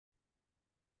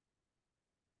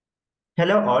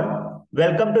Hello all,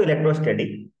 welcome to Electro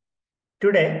Study.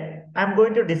 Today, I am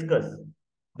going to discuss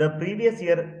the previous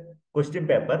year question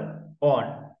paper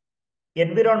on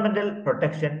environmental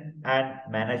protection and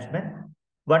management,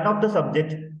 one of the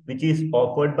subject which is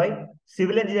offered by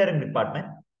Civil Engineering Department.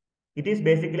 It is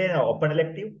basically an open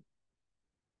elective.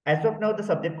 As of now, the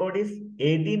subject code is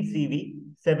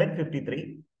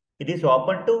 18CV753. It is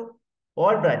open to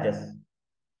all branches.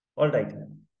 All right.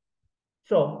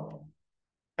 So,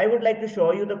 I would like to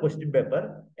show you the question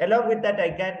paper. Along with that,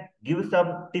 I can give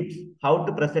some tips how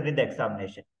to present in the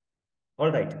examination.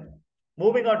 All right.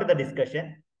 Moving on to the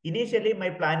discussion. Initially, my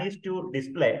plan is to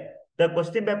display the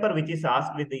question paper which is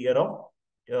asked with the year of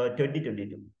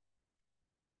 2022.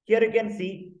 Here you can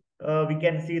see, we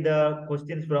can see the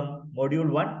questions from module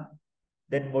 1,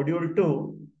 then module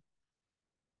 2.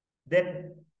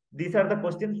 Then these are the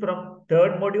questions from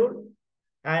third module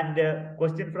and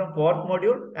question from fourth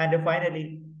module, and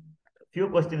finally few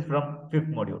questions from fifth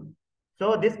module.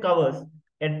 So this covers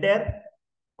entire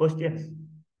questions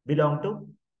belong to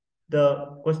the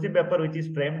question paper which is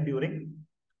framed during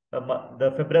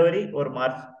the February or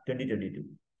March 2022.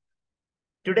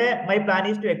 Today, my plan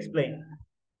is to explain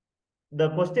the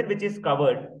question which is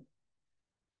covered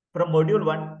from module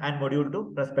 1 and module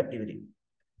 2 respectively.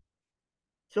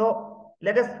 So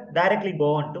let us directly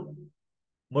go on to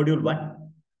module 1.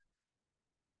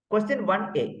 Question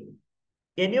 1A.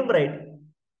 Enumerate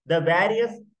the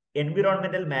various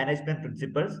environmental management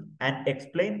principles and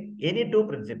explain any two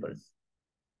principles.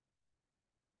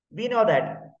 We know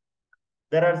that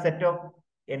there are a set of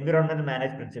environmental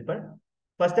management principles.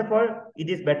 First of all, it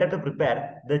is better to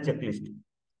prepare the checklist.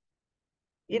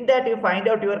 In that, you find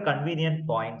out your convenient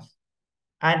points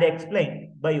and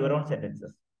explain by your own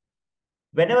sentences.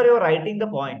 Whenever you are writing the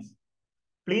points,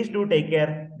 please do take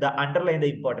care to underline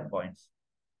the important points.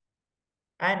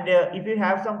 And if you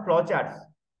have some flow charts,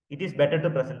 it is better to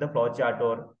present the flow chart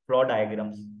or flow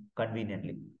diagrams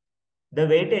conveniently. The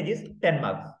weightage is 10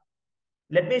 marks.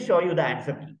 Let me show you the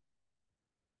answer key.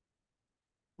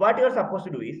 What you are supposed to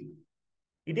do is,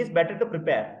 it is better to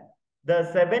prepare the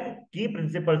 7 key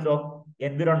principles of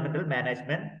environmental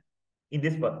management in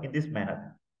this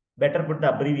manner. Better put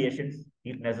the abbreviations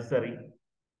if necessary.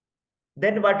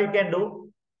 Then what you can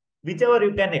do, whichever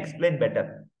you can explain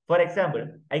better. For example,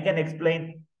 I can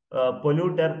explain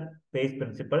polluter pays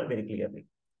principle very clearly.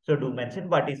 So do mention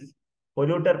what is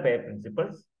polluter pay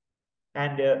principles,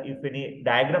 and if any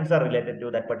diagrams are related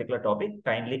to that particular topic,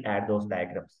 kindly add those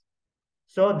diagrams.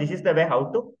 So this is the way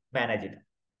how to manage it.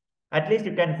 At least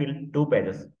you can fill 2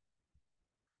 pages.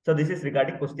 So this is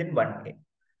regarding question 1A.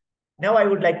 Now I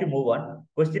would like to move on.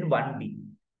 Question 1B.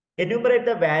 Enumerate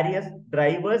the various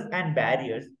drivers and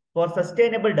barriers for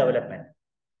sustainable development.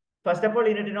 First of all,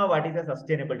 you need to know what is a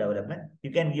sustainable development. You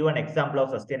can give an example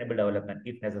of sustainable development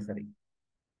if necessary.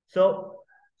 So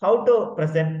how to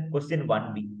present question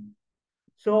 1B?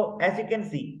 So as you can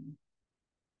see,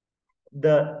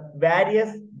 the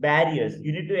various barriers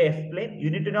you need to explain.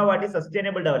 You need to know what is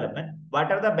sustainable development.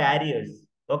 What are the barriers?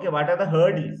 Okay, what are the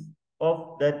hurdles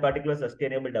of that particular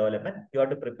sustainable development? You have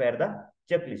to prepare the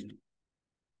checklist.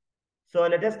 So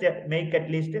let us make at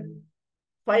least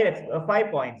 5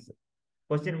 points.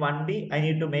 Question 1B, I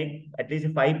need to make at least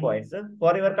 5 points.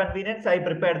 For your convenience, I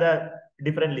prepare the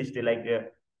different list like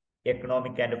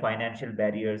economic and financial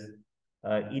barriers,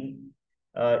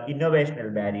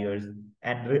 innovational barriers,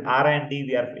 and R&D.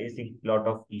 We are facing a lot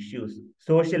of issues.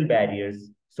 Social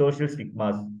barriers, social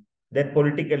stigmas, then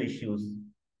political issues,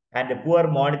 and poor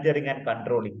monitoring and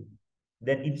controlling.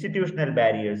 Then institutional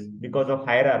barriers because of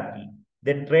hierarchy.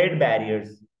 Then trade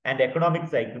barriers and economic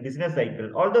cycle, business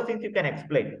cycle. All those things you can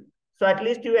explain. So at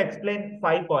least you explain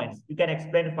 5 points. You can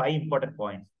explain 5 important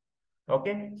points.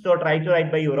 Okay. So try to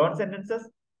write by your own sentences.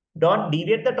 Don't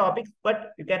deviate the topics,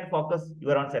 but you can focus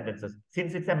your own sentences.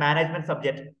 Since it's a management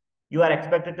subject, you are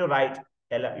expected to write.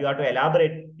 You have to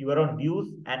elaborate your own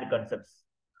views and concepts.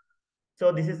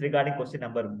 So this is regarding question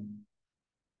number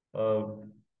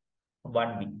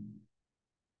 1B.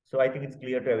 So I think it's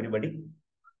clear to everybody.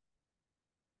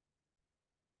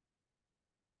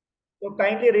 So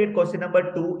kindly read question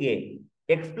number 2A.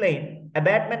 Explain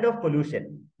abatement of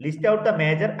pollution. List out the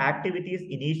major activities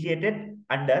initiated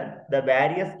under the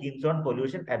various schemes on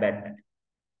pollution abatement.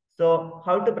 So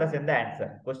how to present the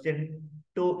answer? Question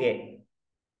 2A.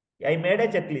 I made a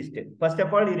checklist. First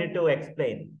of all, you need to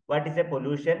explain what is a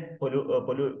pollution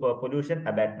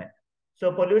abatement.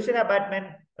 So pollution abatement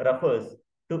refers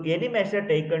to any measure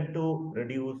taken to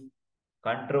reduce,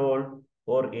 control,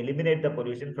 or eliminate the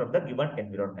pollution from the given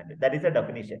environment. That is a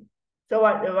definition. So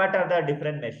what are the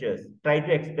different measures? Try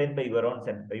to explain by your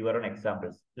own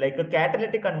examples. Like a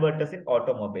catalytic converters in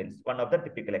automobiles, one of the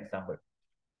typical example.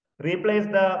 Replace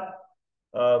the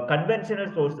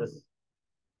conventional sources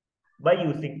by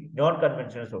using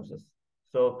non-conventional sources.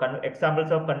 So examples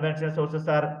of conventional sources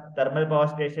are thermal power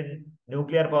station,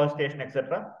 nuclear power station,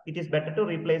 etc. It is better to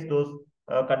replace those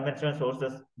conventional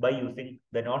sources by using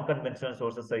the non-conventional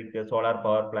sources like solar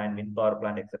power plant, wind power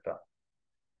plant, etc.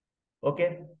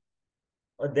 Okay.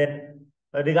 Then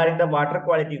regarding the water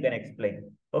quality, you can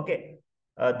explain. Okay.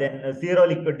 Then zero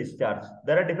liquid discharge.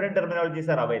 There are different terminologies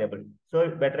are available. So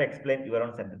better explain your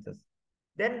own sentences.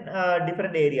 Then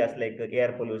different areas like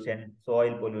air pollution,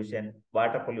 soil pollution,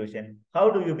 water pollution. How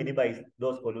do you minimize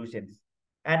those pollutions?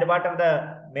 And what are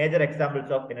the major examples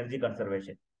of energy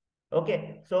conservation?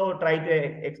 Okay, so try to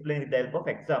explain with the help of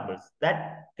examples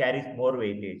that carries more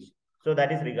weightage. So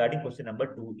that is regarding question number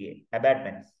 2A,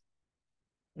 abatements.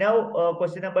 Now,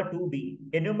 question number 2B,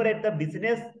 enumerate the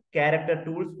business character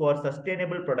tools for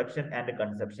sustainable production and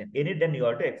consumption. In it, then you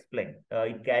have to explain.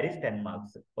 It carries 10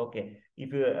 marks. Okay.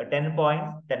 If you 10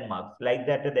 points, 10 marks. Like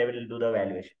that, they will do the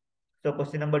evaluation. So,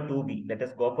 question number 2B. Let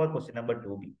us go for question number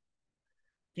 2B.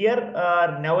 Here,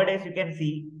 nowadays, you can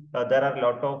see there are a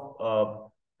lot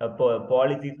of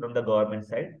policies from the government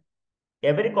side.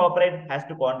 Every corporate has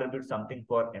to contribute something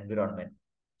for environment.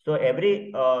 So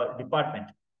every department,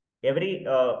 every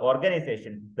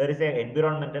organization, there is an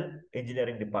environmental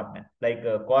engineering department, like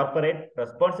corporate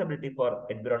responsibility for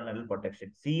environmental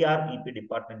protection. CREP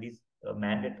department is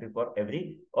mandatory for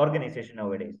every organization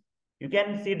nowadays. You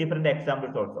can see different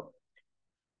examples also.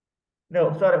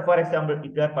 No, sorry, for example,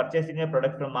 if you are purchasing a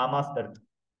product from Mama's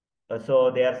Earth,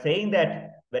 so they are saying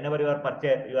that whenever you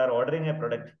are ordering a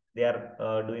product, they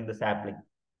are doing the sampling.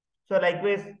 So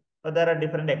likewise, there are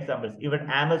different examples. Even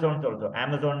Amazon also.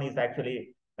 Amazon is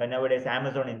actually nowadays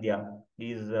Amazon India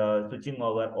is switching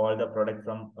over all the products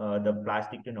from the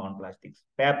plastic to non-plastics,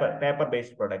 paper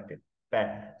based product.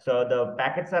 So the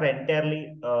packets are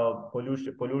entirely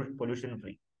pollution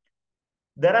free.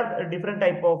 There are different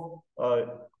type of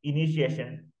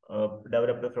initiation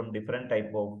developed from different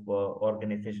type of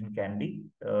organization can be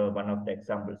one of the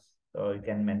examples. You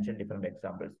can mention different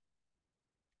examples.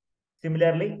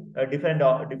 Similarly, different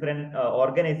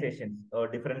organizations or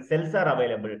different cells are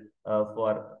available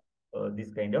for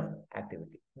this kind of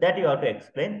activity. That you have to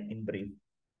explain in brief.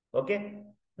 Okay,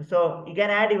 so you can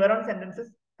add your own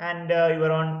sentences and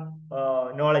your own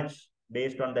knowledge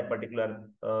based on that particular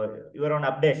your own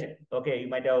updation. Okay, you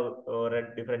might have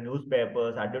read different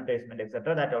newspapers, advertisement,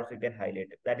 etc. That also you can highlight.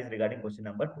 That is regarding question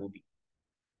number 2B.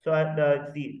 So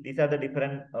see, these are the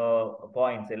different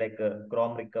points like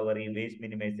chrome recovery, waste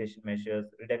minimization measures,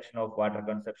 reduction of water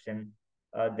consumption,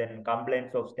 then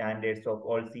complaints of standards of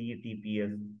all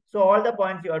CETPS. So all the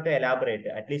points you have to elaborate.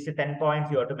 At least 10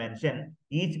 points you have to mention.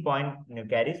 Each point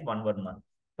carries one mark.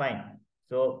 Fine.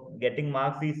 So getting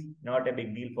marks is not a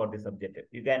big deal for the subject.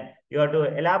 You have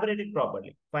to elaborate it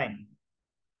properly. Fine.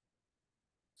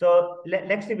 So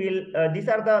next these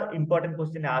are the important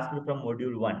questions asked from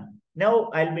module 1. Now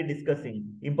I'll be discussing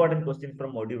important questions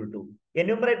from module 2.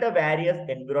 Enumerate the various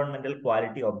environmental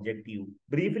quality objectives.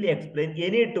 Briefly explain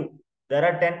any two. There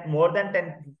are 10, more than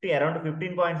 10, 50, around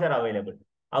 15 points are available.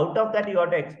 Out of that, you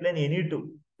have to explain any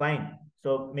two. Fine.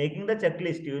 So making the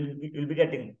checklist, you'll be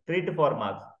getting 3 to 4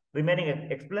 marks.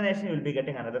 Remaining explanation, you'll be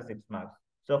getting another 6 marks.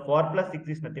 So 4 plus 6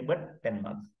 is nothing but 10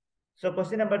 marks. So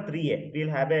question number 3A, we'll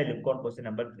have a look on question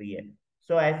number 3A.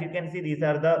 So as you can see, these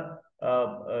are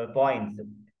the points.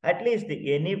 At least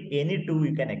any two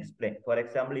you can explain. For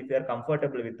example, if you are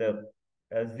comfortable with the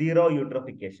zero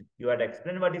eutrophication, you had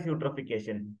explained what is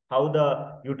eutrophication, how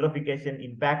the eutrophication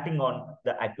impacting on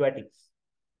the aquatics,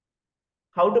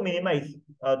 how to minimize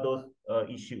those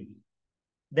issues.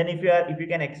 Then if you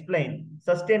can explain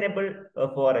sustainable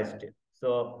forest,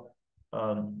 so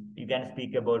you can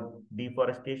speak about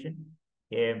deforestation,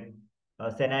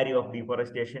 a scenario of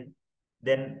deforestation,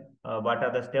 then what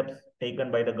are the steps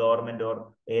taken by the government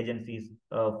or agencies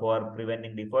for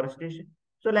preventing deforestation.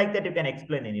 So like that you can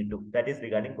explain any two. That is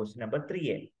regarding question number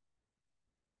 3A.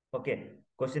 Okay,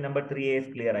 question number 3A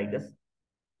is clear, I guess.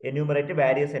 Enumerate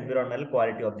various environmental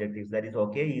quality objectives. That is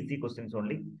okay, easy questions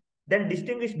only. Then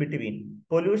distinguish between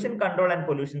pollution control and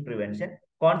pollution prevention,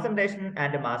 concentration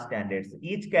and mass standards.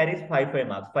 Each carries 5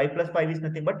 marks. 5 plus 5 is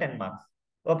nothing but 10 marks.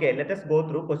 Okay, let us go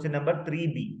through question number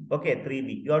 3B. Okay,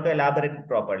 3B. You have to elaborate it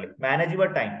properly. Manage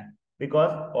your time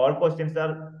because all questions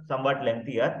are somewhat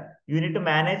lengthier. You need to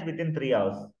manage within 3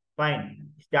 hours. Fine.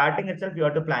 Starting itself, you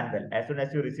have to plan well. As soon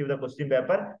as you receive the question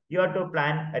paper, you have to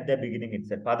plan at the beginning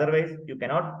itself. Otherwise, you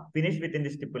cannot finish within the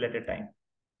stipulated time.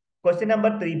 Question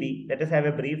number 3B. Let us have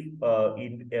a brief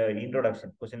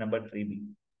introduction. Question number 3B.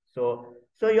 So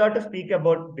you have to speak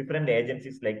about different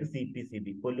agencies like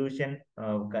CPCB,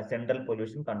 Central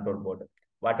Pollution Control Board.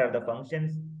 What are the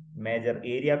functions, major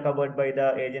area covered by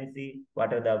the agency,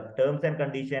 what are the terms and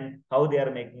conditions, how they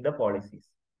are making the policies,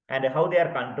 and how they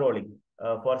are controlling.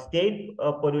 For state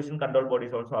pollution control board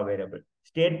is also available.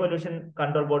 State pollution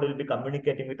control board will be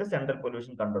communicating with the central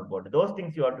pollution control board. Those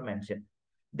things you have to mention.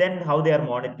 Then how they are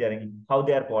monitoring, how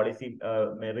they are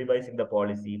revising the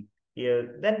policy.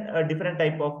 Then a different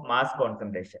type of mass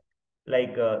concentration,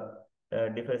 like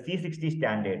different C60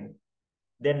 standard,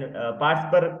 then parts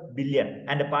per billion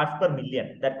and parts per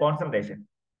million, that concentration.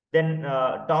 Then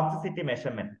toxicity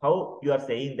measurement, how you are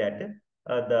saying that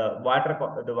the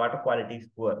water quality is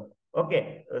poor.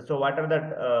 Okay, so what are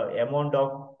the amount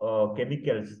of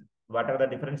chemicals, what are the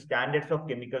different standards of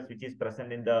chemicals which is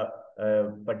present in the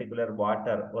particular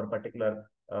water or particular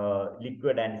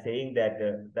liquid, and saying that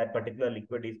that particular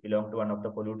liquid is belong to one of the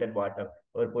pollutant water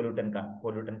or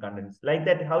pollutant contents, like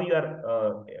that, how you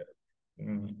are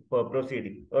for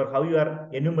proceeding, or how you are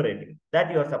enumerating, that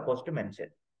you are supposed to mention.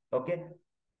 Okay.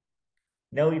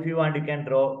 Now, if you want, you can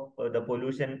draw the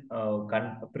pollution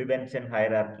prevention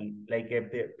hierarchy like a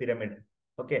pyramid.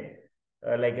 Okay.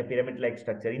 Like a pyramid-like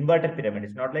structure, inverted pyramid.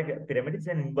 It's not like a pyramid, it's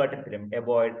an inverted pyramid.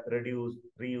 Avoid, reduce,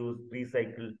 reuse,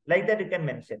 recycle. Like that, you can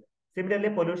mention. Similarly,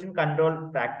 pollution control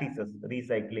practices,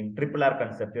 recycling, triple R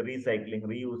concept, recycling,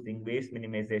 reusing, waste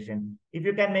minimization. If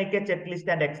you can make a checklist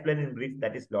and explain in brief,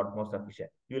 that is a lot more sufficient.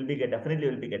 You will be definitely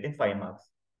will be getting 5 marks.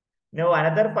 Now,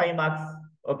 another 5 marks.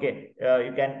 Okay,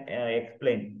 you can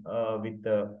explain with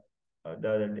the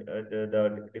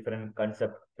different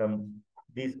concept from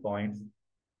these points.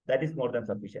 That is more than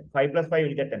sufficient. 5 plus 5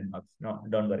 will get 10 marks. No,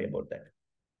 don't worry about that.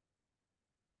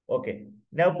 Okay.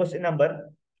 Now, question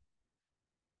number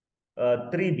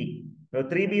 3B. Now,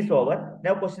 3B is over.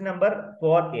 Now, question number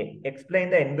 4A. Explain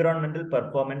the environmental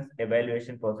performance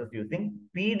evaluation process using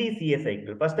PDCA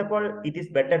cycle. First of all, it is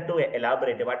better to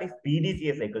elaborate. What is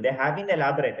PDCA cycle? They have been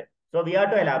elaborated. So, we have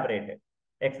to elaborate it.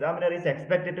 Examiner is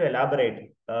expected to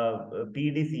elaborate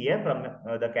PDCA from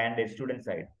the candidate student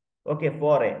side. Okay,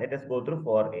 4A. Let us go through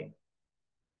 4A.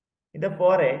 In the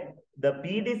 4A, the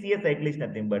PDCA cycle is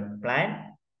nothing but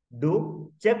plan,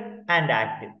 do, check, and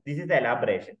act. This is the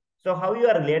elaboration. So how you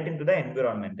are relating to the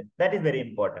environment, that is very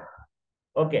important.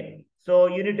 Okay, so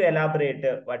you need to elaborate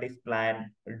what is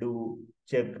plan, do,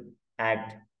 check,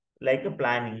 act, like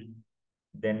planning,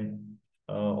 then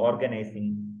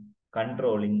organizing,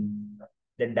 controlling,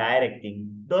 then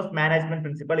directing. Those management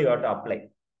principles you have to apply.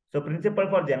 So principle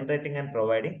for generating and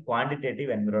providing quantitative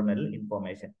environmental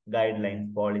information,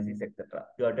 guidelines, policies, etc.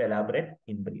 You have to elaborate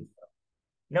in brief.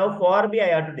 Now 4B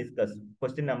I have to discuss.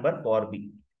 Question number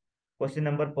 4B. Question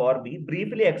number 4B,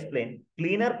 briefly explain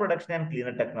cleaner production and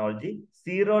cleaner technology,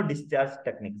 zero discharge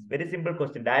techniques. Very simple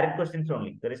question, direct questions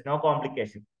only. There is no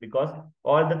complication because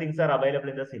all the things are available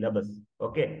in the syllabus.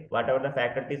 Okay, whatever the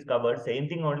faculty is covered, same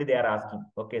thing only they are asking.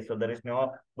 Okay, so there is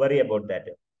no worry about that.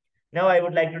 Now I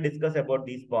would like to discuss about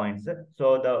these points.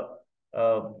 So the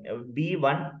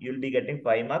B1 you will be getting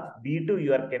 5 marks. B2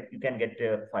 you can get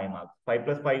 5 marks. 5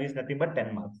 plus 5 is nothing but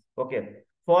 10 marks. Okay.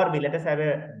 4B, let us have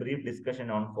a brief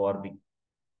discussion on 4B.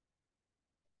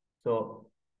 So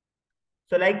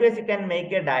likewise, you can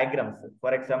make a diagrams.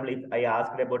 For example, if I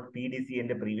asked about PDC in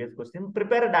the previous question,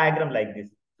 prepare a diagram like this.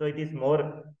 So it is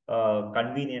more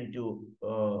convenient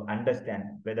to understand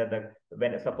whether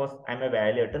when suppose I'm a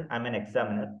evaluator, I'm an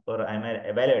examiner, or I'm an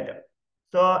evaluator.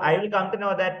 So I will come to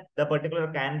know that the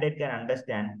particular candidate can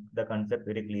understand the concept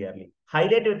very clearly.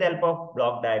 Highlight with the help of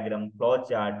block diagram, flow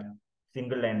chart,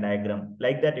 single line diagram,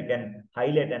 like that you can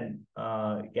highlight and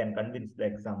you can convince the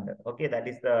examiner. Okay, that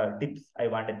is the tips I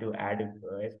wanted to add,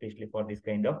 especially for this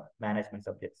kind of management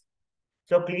subjects.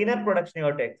 So cleaner production, you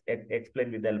have to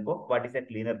explain with the help of what is a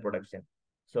cleaner production.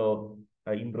 So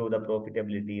improve the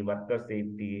profitability, worker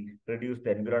safety, reduce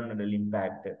the environmental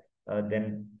impact,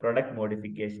 then product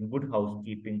modification, good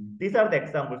housekeeping. These are the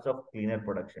examples of cleaner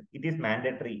production. It is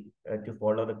mandatory to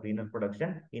follow the cleaner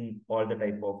production in all the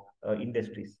type of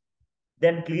industries.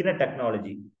 Then cleaner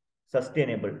technology,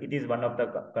 sustainable. It is one of the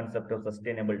concept of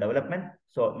sustainable development.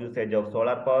 So usage of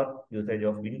solar power, usage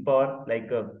of wind power, like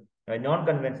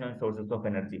non-conventional sources of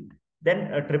energy.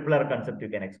 Then a triple R concept you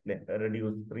can explain,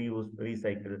 reduce, reuse,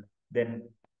 recycle. Then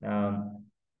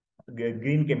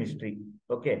green chemistry.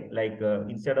 Okay, like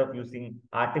instead of using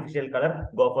artificial color,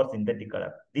 go for synthetic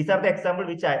color. These are the example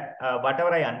which whatever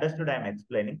I understood, I am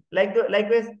explaining.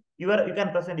 Likewise, you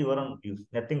can present your own views.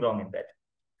 Nothing wrong in that.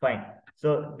 Fine.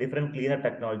 So different cleaner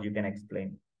technology you can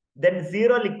explain. Then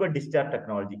zero liquid discharge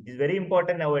technology is very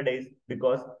important nowadays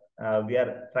because we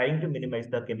are trying to minimize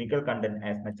the chemical content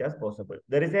as much as possible.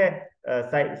 There is a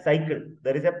cycle,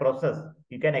 there is a process.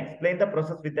 You can explain the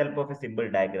process with the help of a simple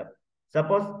diagram.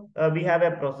 Suppose we have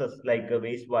a process like a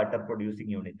wastewater producing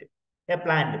unit, a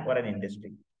plant or an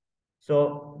industry.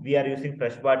 So we are using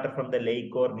fresh water from the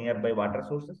lake or nearby water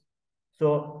sources.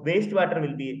 So wastewater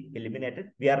will be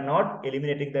eliminated. We are not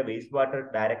eliminating the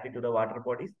wastewater directly to the water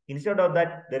bodies. Instead of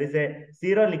that, there is a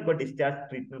zero liquid discharge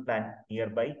treatment plant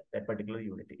nearby that particular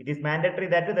unit. It is mandatory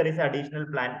that there is an additional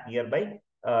plant nearby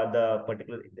the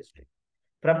particular industry.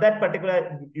 From that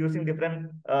particular, using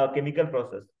different chemical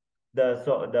process,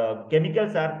 the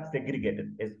chemicals are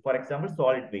segregated. For example,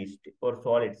 solid waste or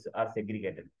solids are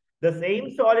segregated. The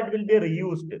same solid will be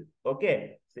reused.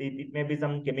 Okay, so it may be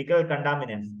some chemical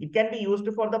contaminants. It can be used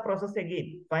for the process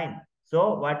again. Fine.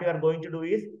 So what you are going to do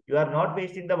is you are not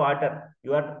wasting the water.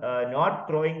 You are not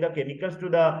throwing the chemicals to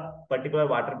the particular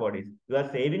water bodies. You are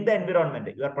saving the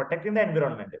environment. You are protecting the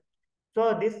environment.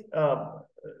 So this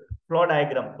flow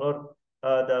diagram or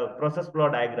the process flow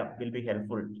diagram will be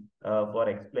helpful for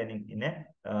explaining in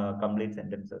a complete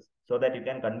sentences so that you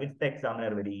can convince the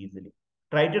examiner very easily.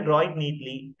 Try to draw it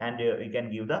neatly and you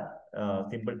can give the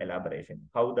simple elaboration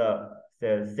how the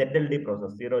ZLD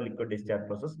process, zero liquid discharge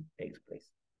process takes place.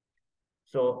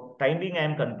 So time being, I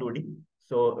am concluding.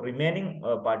 So remaining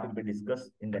part will be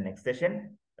discussed in the next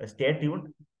session. Stay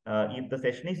tuned. If the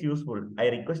session is useful, I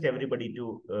request everybody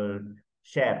to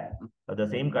share the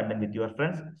same content with your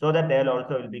friends so that they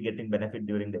also will be getting benefit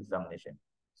during the examination.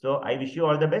 So I wish you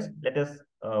all the best. Let us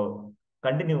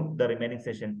continue the remaining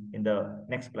session in the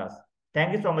next class.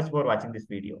 Thank you so much for watching this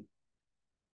video.